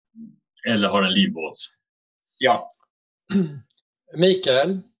eller har en livbåt. Ja.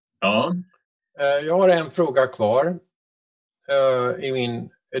 Mikael? Ja? Jag har en fråga kvar i min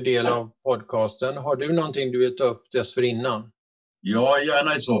del av podcasten. Har du någonting du vill ta upp dessförinnan? Ja,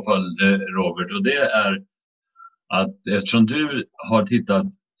 gärna i så fall, Robert. Och det är att eftersom du har tittat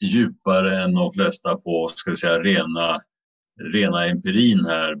djupare än de flesta på, ska vi säga, rena empirin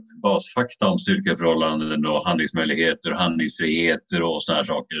här, basfakta om styrkeförhållanden och handlingsmöjligheter och handlingsfriheter och såna här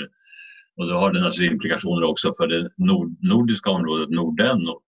saker. Och då har det naturligtvis implikationer också för det nordiska området, Norden,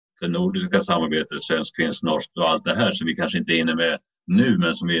 och det nordiska samarbetet, svensk, finsk, norskt och allt det här som vi kanske inte är inne med nu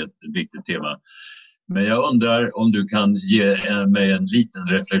men som är ett viktigt tema. Men jag undrar om du kan ge mig en liten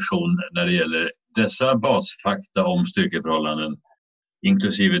reflektion när det gäller dessa basfakta om styrkeförhållanden,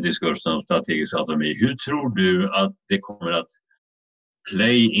 inklusive diskursen om strategisk autonomi. Hur tror du att det kommer att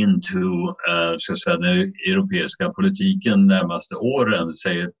play into så att säga, den europeiska politiken närmaste åren,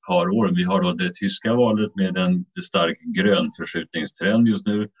 säg ett par år? Vi har då det tyska valet med en stark grön förskjutningstrend just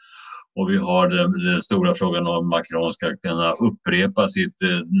nu. Och vi har den stora frågan om Macron ska kunna upprepa sitt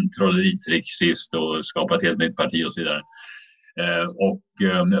trolleritrick sist och skapa ett helt nytt parti och så vidare.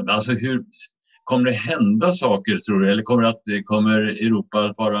 Alltså hur kommer det hända saker, tror du? Eller kommer Europa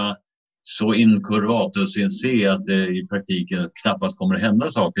att vara så incurvatus in se att det i praktiken knappast kommer att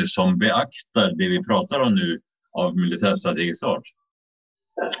hända saker som beaktar det vi pratar om nu av militärstrategisk art?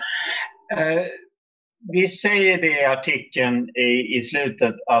 Vi säger det i artikeln i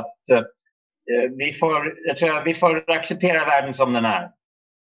slutet att vi får acceptera världen som den är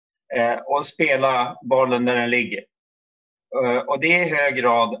och spela bollen där den ligger. Och det är i hög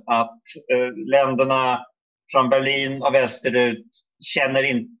grad att länderna från Berlin och västerut känner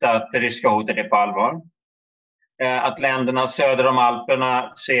inte att det ryska hotet är på allvar. Att länderna söder om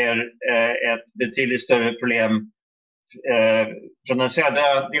Alperna ser ett betydligt större problem från den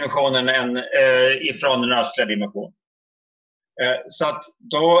södra dimensionen än ifrån den östliga dimensionen. Så att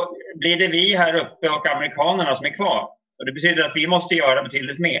då blir det vi här uppe och amerikanerna som är kvar. Och det betyder att vi måste göra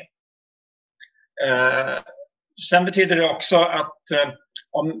betydligt mer. Sen betyder det också att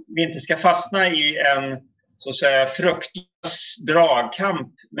om vi inte ska fastna i en så att säga fruktlös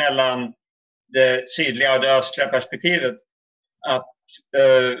dragkamp mellan det sydliga och det östliga perspektivet, att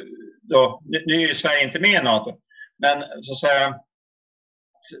nu är ju Sverige inte med i NATO, men så att säga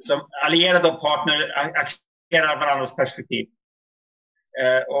de allierade och partner accepterar varandras perspektiv.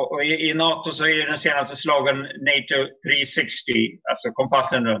 Och i NATO så är den senaste slogan NATO 360, alltså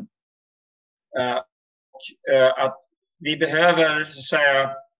kompassen runt. Att vi behöver så att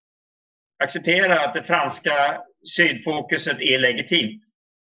säga acceptera att det franska sydfokuset är legitimt.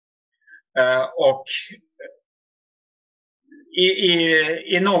 Och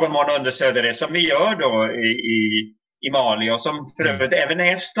i någon mån understöder det som vi gör då i Mali och som för övrigt även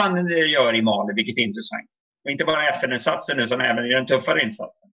Estland gör i Mali, vilket är intressant. Och inte bara FN-insatsen utan även i den tuffare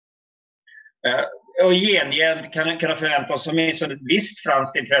insatsen. Och i gengäld kan förvänta oss åtminstone ett visst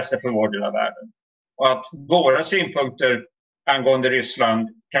franskt intresse för vår del av världen. Och att våra synpunkter angående Ryssland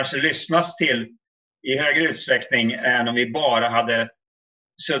kanske lyssnas till i högre utsträckning än om vi bara hade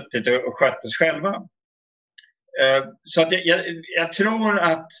suttit och skött oss själva. Så att jag tror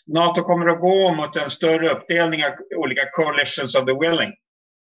att NATO kommer att gå mot en större uppdelning av olika coalitions of the willing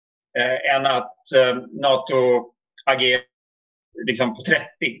än att NATO agerar liksom på 30.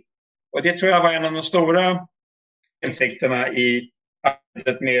 Och det tror jag var en av de stora insikterna i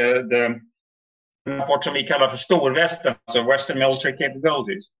arbetet med en rapport som vi kallar för storvästern, alltså Western Military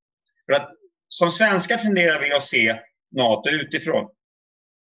Capabilities. För att som svenskar tenderar vi att se NATO utifrån.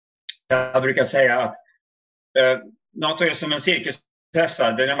 Jag brukar säga att NATO är som en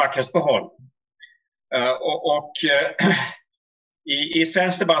cirkushässa, den är vackrast på håll. I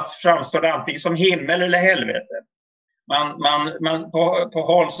svensk debatt framstår det antingen som himmel eller helvete. På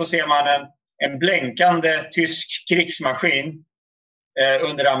håll så ser man en blänkande tysk krigsmaskin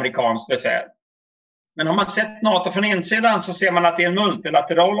under amerikansk befäl. Men om man sett NATO från insidan så ser man att det är en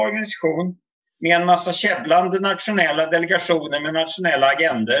multilateral organisation med en massa käbblande nationella delegationer med nationella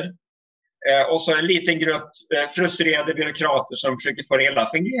agender. Och så en liten grupp frustrerade byråkrater som försöker få det hela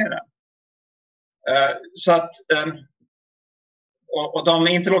att fungera. Så att, och de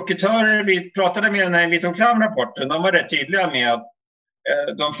interlokutörer vi pratade med när vi tog fram rapporten, de var rätt tydliga med att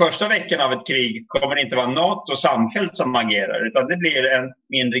de första veckorna av ett krig kommer det inte vara NATO samfällt som agerar, utan det blir en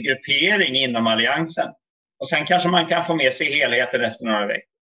mindre gruppering inom alliansen. Och sen kanske man kan få med sig helheten efter några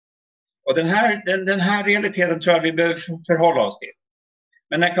veckor. Och den här realiteten tror jag vi behöver förhålla oss till.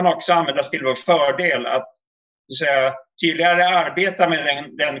 Men den kan också användas till vår fördel att så att säga, tydligare arbeta med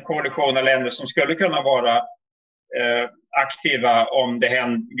den koalition av länder som skulle kunna vara aktiva om det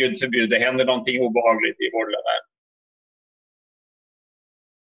händer, Gud förbjude, händer någonting obehagligt i vår värld.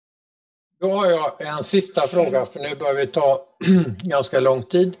 Då har jag en sista fråga, för nu börjar vi ta ganska lång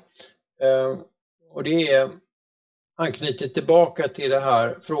tid. Och det är anknyter tillbaka till det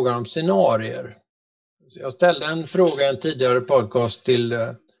här frågan om scenarier. Jag ställde en fråga i en tidigare podcast till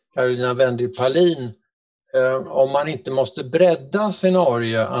Carolina Wendy Palin om man inte måste bredda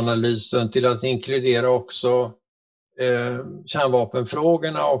scenarieanalysen till att inkludera också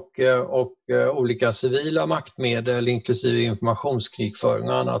kärnvapenfrågorna och olika civila maktmedel inklusive informationskrigföring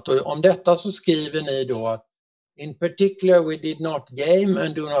och annat. Och om detta så skriver ni då att in particular we did not game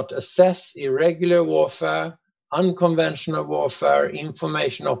and do not assess irregular warfare, unconventional warfare,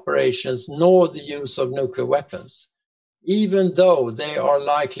 information operations, nor the use of nuclear weapons, even though they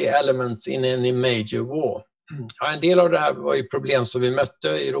are likely elements in any major war. Ja, en del av det här var ju problem som vi mötte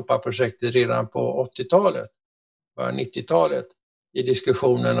i Europaprojektet redan på 80-talet, 90-talet i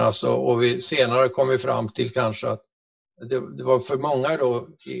diskussionerna, och vi senare kom vi fram till kanske att det var för många då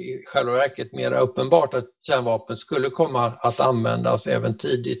i själva verket mer uppenbart att kärnvapen skulle komma att användas även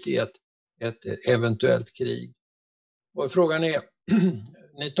tidigt i ett eventuellt krig. Och frågan är,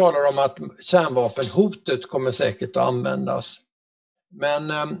 ni talar om att kärnvapenhotet kommer säkert att användas.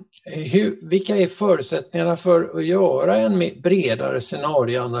 Men vilka är förutsättningarna för att göra en bredare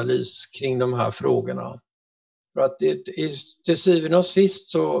scenarieanalys kring de här frågorna? För att till syvende och sist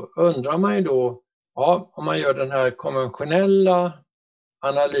så undrar man ju då, ja, om man gör den här konventionella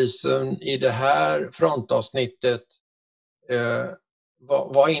analysen i det här frontavsnittet,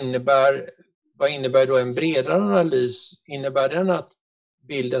 vad innebär då en bredare analys? Innebär den att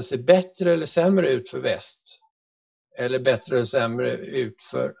bilden ser bättre eller sämre ut för väst? Eller bättre eller sämre ut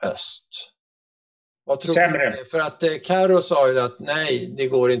för öst? Vad tror du? För att Karo sa ju att nej, det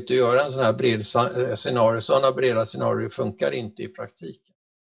går inte att göra en sån här bred scenario. Sådana breda scenarier funkar inte i praktiken.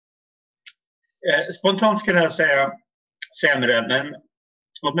 Spontant skulle jag säga sämre, men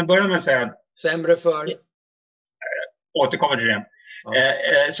låt mig börja med att säga sämre för? Återkommer till det.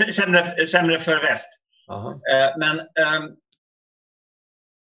 Ja. Sämre för väst. Men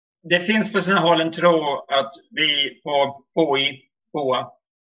det finns på sina håll en tro att vi på FOA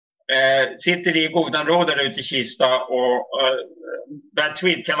sitter i godanrådare ute i Kista och bär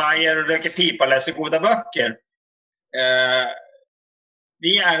tweedkavajer och röker pipa och läser goda böcker.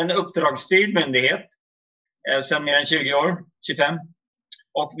 Vi är en uppdragsstyrd myndighet sedan mer än 20 år, 25.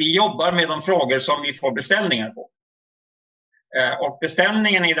 Och vi jobbar med de frågor som vi får beställningar på. Och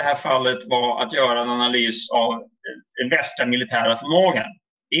beställningen i det här fallet var att göra en analys av den västra militära förmågan.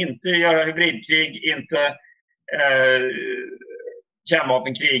 Inte göra hybridkrig, inte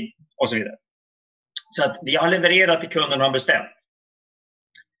kärnvapenkrig och så vidare. Så att vi har levererat till kunden har beställt.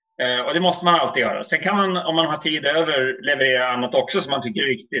 Och det måste man alltid göra. Sen kan man, om man har tid över, leverera annat också som man tycker är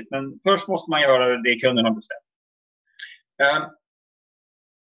viktigt. Men först måste man göra det kunden har beställt.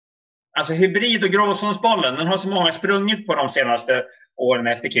 Alltså hybrid- och gråzonsbollen, den har så många sprungit på de senaste åren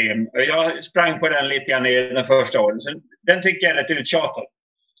efter Krim. Jag sprang på den lite grann i den första åren. Så den tycker jag är rätt uttjatad.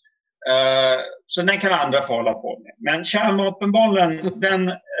 Så den kan andra få hålla på med. Men kärnvapenbollen,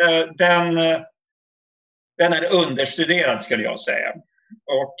 den är understuderad skulle jag säga.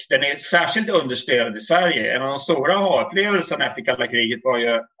 Och den är särskilt understuderad i Sverige. En av de stora upplevelserna efter kalla kriget var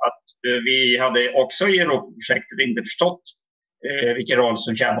ju att vi hade också i Europaprojektet inte förstått vilken roll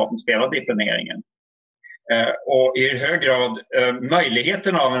som kärnvapen spelade i planeringen. Och i hög grad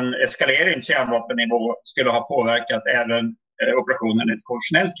möjligheten av en eskalering till kärnvapennivå skulle ha påverkat även operationen i ett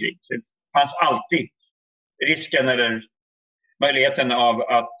konventionellt krig. Det fanns alltid risken eller möjligheten av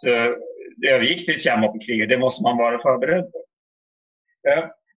att det övergick till kärnvapenkrig. Det måste man vara förberedd på.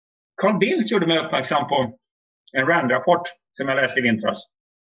 Carl Bildt gjorde mig uppmärksam på en RAND-rapport som jag läste i vintras.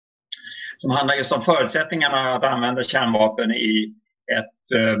 Som handlar just om förutsättningarna att använda kärnvapen i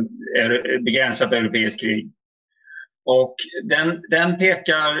ett begränsat europeiskt krig. Och den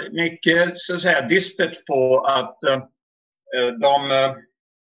pekar mycket så att säga dystert på att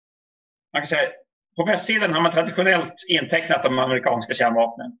man kan säga, på västsidan har man traditionellt intecknat de amerikanska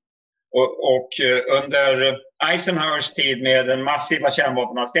kärnvapnen. Och under Eisenhowers tid med den massiva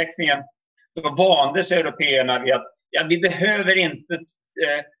kärnvapenavskräckningen då vande européerna vid att vi behöver inte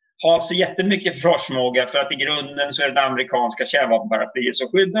ha så jättemycket försvarsförmåga för att i grunden så är det amerikanska kärnvapenparaplyet som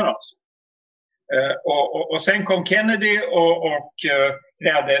skyddar oss. Och sen kom Kennedy och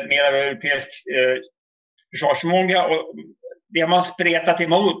krävde mer av europeisk försvarsförmåga och det har man spretat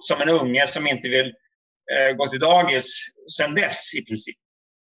emot som en unge som inte vill gå till dagis sedan dess i princip.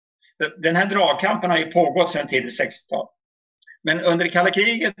 Så den här dragkampen har ju pågått sedan tidigt 60-tal. Men under det kalla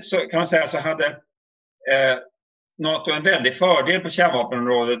kriget så kan man säga så hade NATO en väldig fördel på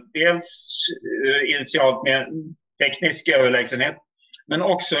kärnvapenområdet. Dels initialt med teknisk överlägsenhet, men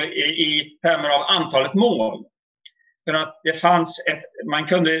också i termer av antalet mål. För att det fanns man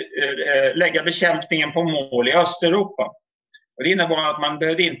kunde lägga bekämpningen på mål i Östeuropa. Och det innebar att man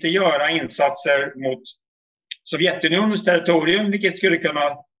behövde inte göra insatser mot Sovjetunionens territorium, vilket skulle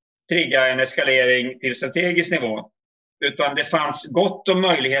kunna trigga en eskalering till strategisk nivå. Utan det fanns gott om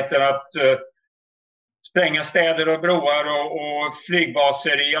möjligheter att spränga städer och broar och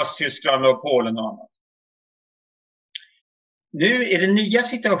flygbaser i Östtyskland och Polen och annat. Nu i den nya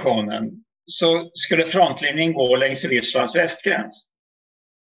situationen så skulle frontlinjen gå längs Rysslands västgräns.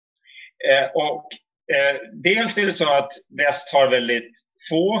 Dels är det så att väst har väldigt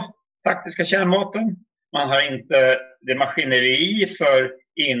få taktiska kärnvapen. Man har inte det maskineri för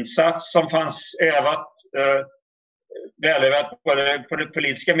insats som fanns välövat på det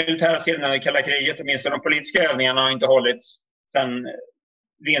politiska militära sidan av kalla kriget. Åtminstone de politiska övningarna har inte hållits sedan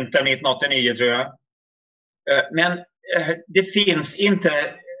vintern 1989 tror jag. Men det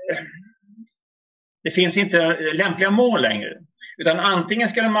finns inte lämpliga mål längre. Utan antingen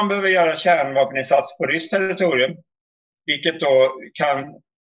skulle man behöva göra kärnvapeninsats på ryskt territorium, vilket då kan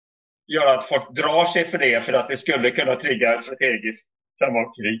göra att folk drar sig för att det skulle kunna trigga strategiskt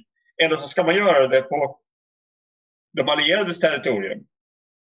kärnvapenkrig. Eller så ska man göra det på de allierades territorium.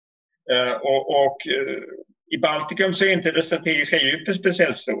 I Baltikum så är inte det strategiska djupet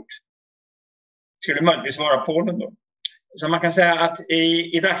speciellt stort. Skulle möjligtvis vara Polen då. Så man kan säga att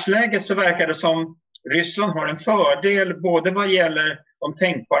i dagsläget så verkar det som Ryssland har en fördel både vad gäller de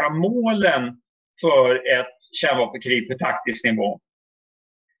tänkbara målen för ett kärnvapenkrig på taktisk nivå.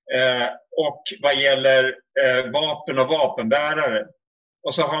 Och vad gäller vapen och vapenbärare.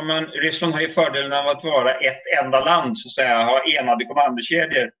 Och så har Ryssland har ju fördelen av att vara ett enda land, så att säga, ha enade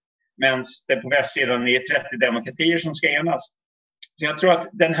kommandokedjor. Medan det på västsidan är 30 demokratier som ska enas. Så jag tror att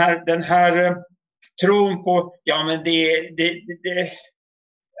den här tron på, men det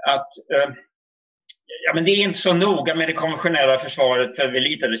är inte så noga med det konventionella försvaret för vi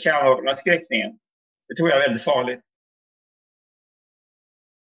litade kärnvapenavskräckningen. Det tror jag är väldigt farligt.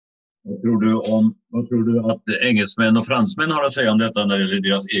 Vad tror du att engelsmän och fransmän har att säga om detta när det gäller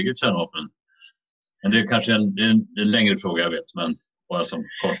deras eget kärnvapen? Men det är kanske en längre fråga, jag vet, men bara som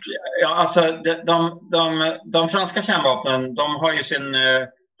kort. Ja, alltså de franska kärnvapnen, de har ju sin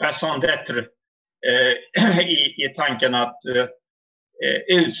raison d'être i tanken att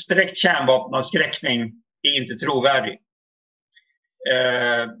utsträckt kärnvapenavskräckning är inte trovärdig.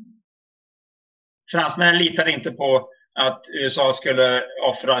 Fransmännen litade inte på att USA skulle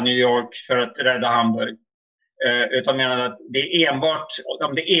offra New York för att rädda Hamburg. Utan menade att det är enbart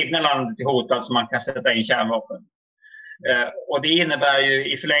om det egna landet är hotat som man kan sätta in kärnvapen. Och det innebär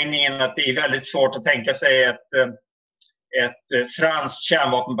ju i förlängningen att det är väldigt svårt att tänka sig ett franskt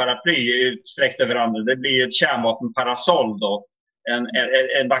kärnvapenparaply utsträckt över andra. Det blir ju ett kärnvapenparasoll då.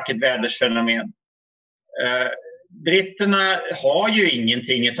 En vackert vädersfenomen. Britterna har ju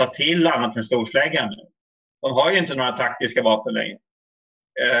ingenting att ta till annat än storsläggan. De har ju inte några taktiska vapen längre.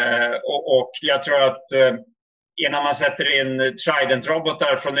 Och jag tror att innan man sätter in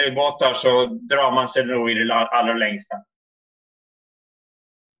Trident-robotar från ubåtar så drar man sig nog i det allra längsta.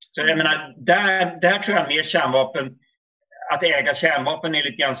 Så jag menar, där tror jag mer kärnvapen, att äga kärnvapen är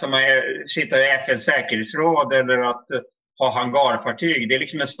lite grann som att sitta i FNs säkerhetsråd eller att ha hangarfartyg. Det är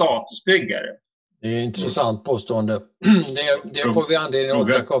liksom en statusbyggare. Det är ett intressant påstående. Det får vi anledning att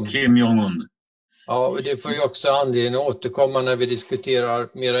återkomma. Kim Jong-un. Ja, och det får vi också anledning att återkomma när vi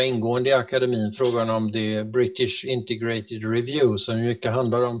diskuterar mera ingående i akademin frågan om det British Integrated Review som mycket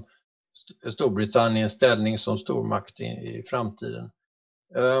handlar om Storbritanniens ställning som stormakt i framtiden.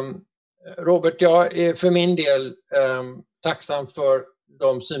 Robert, jag är för min del tacksam för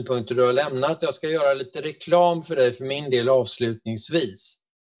de synpunkter du har lämnat. Jag ska göra lite reklam för dig för min del avslutningsvis.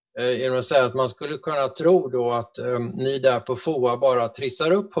 Genom att säga att man skulle kunna tro då att ni där på FOA bara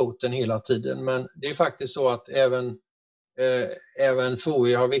trissar upp hoten hela tiden. Men det är faktiskt så att även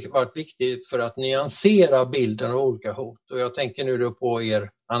FOI har varit viktigt för att nyansera bilden av olika hot. Och jag tänker nu då på er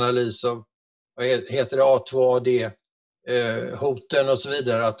analys av, vad heter det, A2AD, hoten och så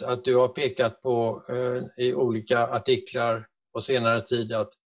vidare. Att du har pekat på i olika artiklar på senare tid att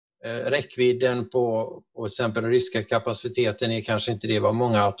räckvidden på till exempel den ryska kapaciteten är kanske inte det vad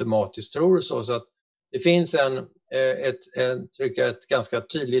många automatiskt tror och så att det finns ett ganska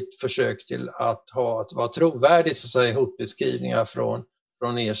tydligt försök till att vara trovärdig så att säga hotbeskrivningar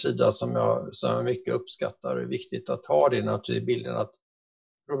från er sida som jag mycket uppskattar. Det är viktigt att ha det naturligtvis i bilden, att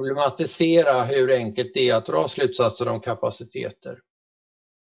problematisera hur enkelt det är att dra slutsatser om kapaciteter.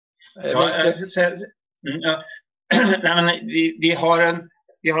 Nej, men vi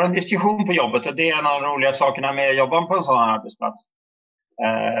har en diskussion på jobbet, och det är en av de roliga sakerna med att jobba på en sån här arbetsplats.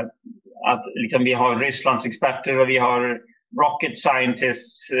 Att liksom, vi har Rysslands experter och vi har rocket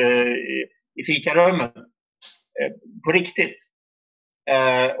scientists i fikarummet. På riktigt.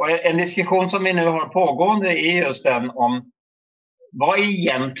 Och en diskussion som vi nu har pågående är just den om vad är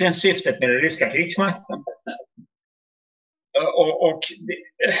egentligen syftet med den ryska krigsmakten? Och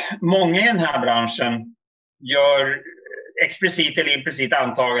många i den här branschen gör explicit eller implicit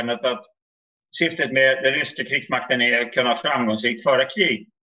antagandet att syftet med den ryska krigsmakten är att kunna framgångsrikt föra krig.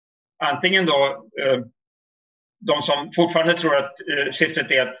 Antingen då de som fortfarande tror att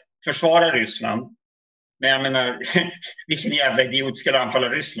syftet är att försvara Ryssland. Men jag menar, vilken jävla idiot ska anfalla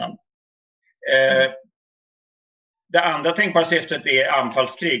Ryssland? Det andra tänkbara syftet är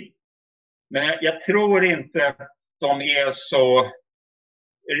anfallskrig. Men jag tror inte de är så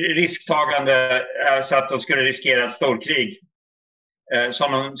risktagande så att de skulle riskera ett storkrig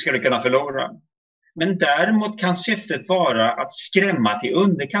som de skulle kunna förlora. Men däremot kan syftet vara att skrämma till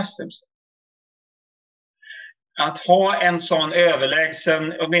underkastelse. Att ha en sån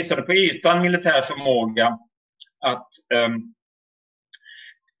överlägsen, åtminstone på ytan, militär förmåga att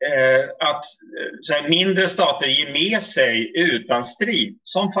så här, mindre stater ger med sig utan strid.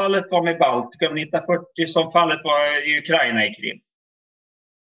 Som fallet var med Baltikum 1940, som fallet var i Ukraina i Krim.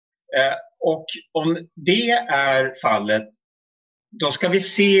 Och om det är fallet, då ska vi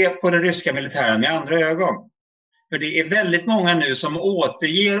se på den ryska militären med andra ögon. För det är väldigt många nu som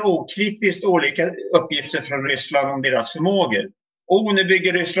återger okritiskt olika uppgifter från Ryssland om deras förmågor. Nu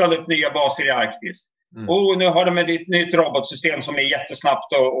bygger Ryssland upp nya baser i Arktis. Nu har de ett nytt robotsystem som är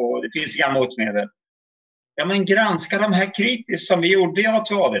jättesnabbt och det finns inga motmedel. Ja, men granska de här kritiskt som vi gjorde i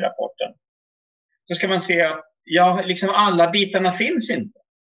A2AD-rapporten. Så ska man se att liksom alla bitarna finns inte.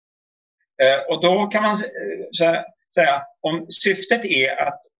 Och då kan man säga, om syftet är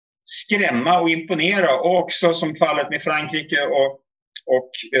att skrämma och imponera, och också som fallet med Frankrike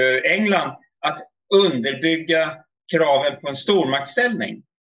och England, att underbygga kraven på en stormaktsställning.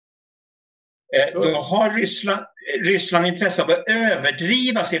 Då har Ryssland intresse av att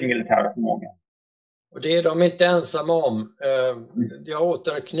överdriva sin militära förmåga. Och det är de inte ensamma om. Jag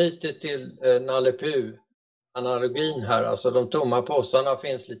återknyter till Nalle Puh-analogin här. Alltså de tomma påsarna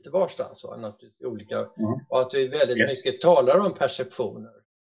finns lite varstans. Naturligtvis olika. Och att vi väldigt mycket talar om perceptioner.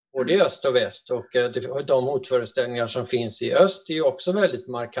 Både i öst och väst. Och de motföreställningar som finns i öst är ju också väldigt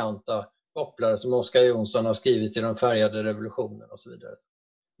markanta kopplare som Oskar Jonsson har skrivit i Den färgade revolutionen och så vidare.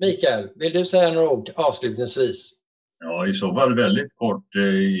 Mikael, vill du säga några ord avslutningsvis? Ja, i så fall väldigt kort,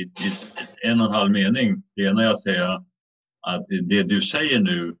 i 1,5 mening. Det ena är att säga att det du säger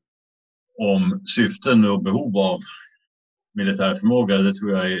nu om syften och behov av militär förmåga, det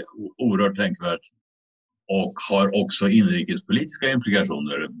tror jag är oerhört tänkvärt. Och har också inrikespolitiska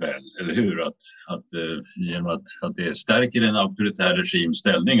implikationer, väl, eller hur? Genom att det stärker en auktoritär regims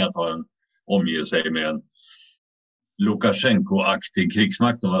ställning att omge sig med en Lukasjenko-aktig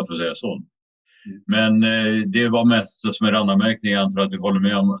krigsmakt, om jag får säga så. Men det var mest som en randanmärkning. Jag antar att du håller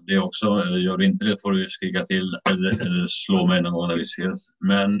med om det också. Gör du inte det får du skrika till eller slå mig någon gång när vi ses.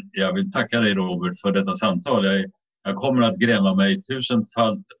 Men jag vill tacka dig, Robert, för detta samtal. Jag kommer att gräva mig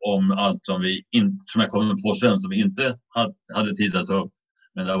 1000-falt om allt som jag kommer på sen, som vi inte hade tid att ta upp.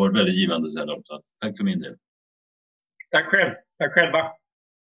 Men det har varit väldigt givande sedan. Tack för min del. Tack själva.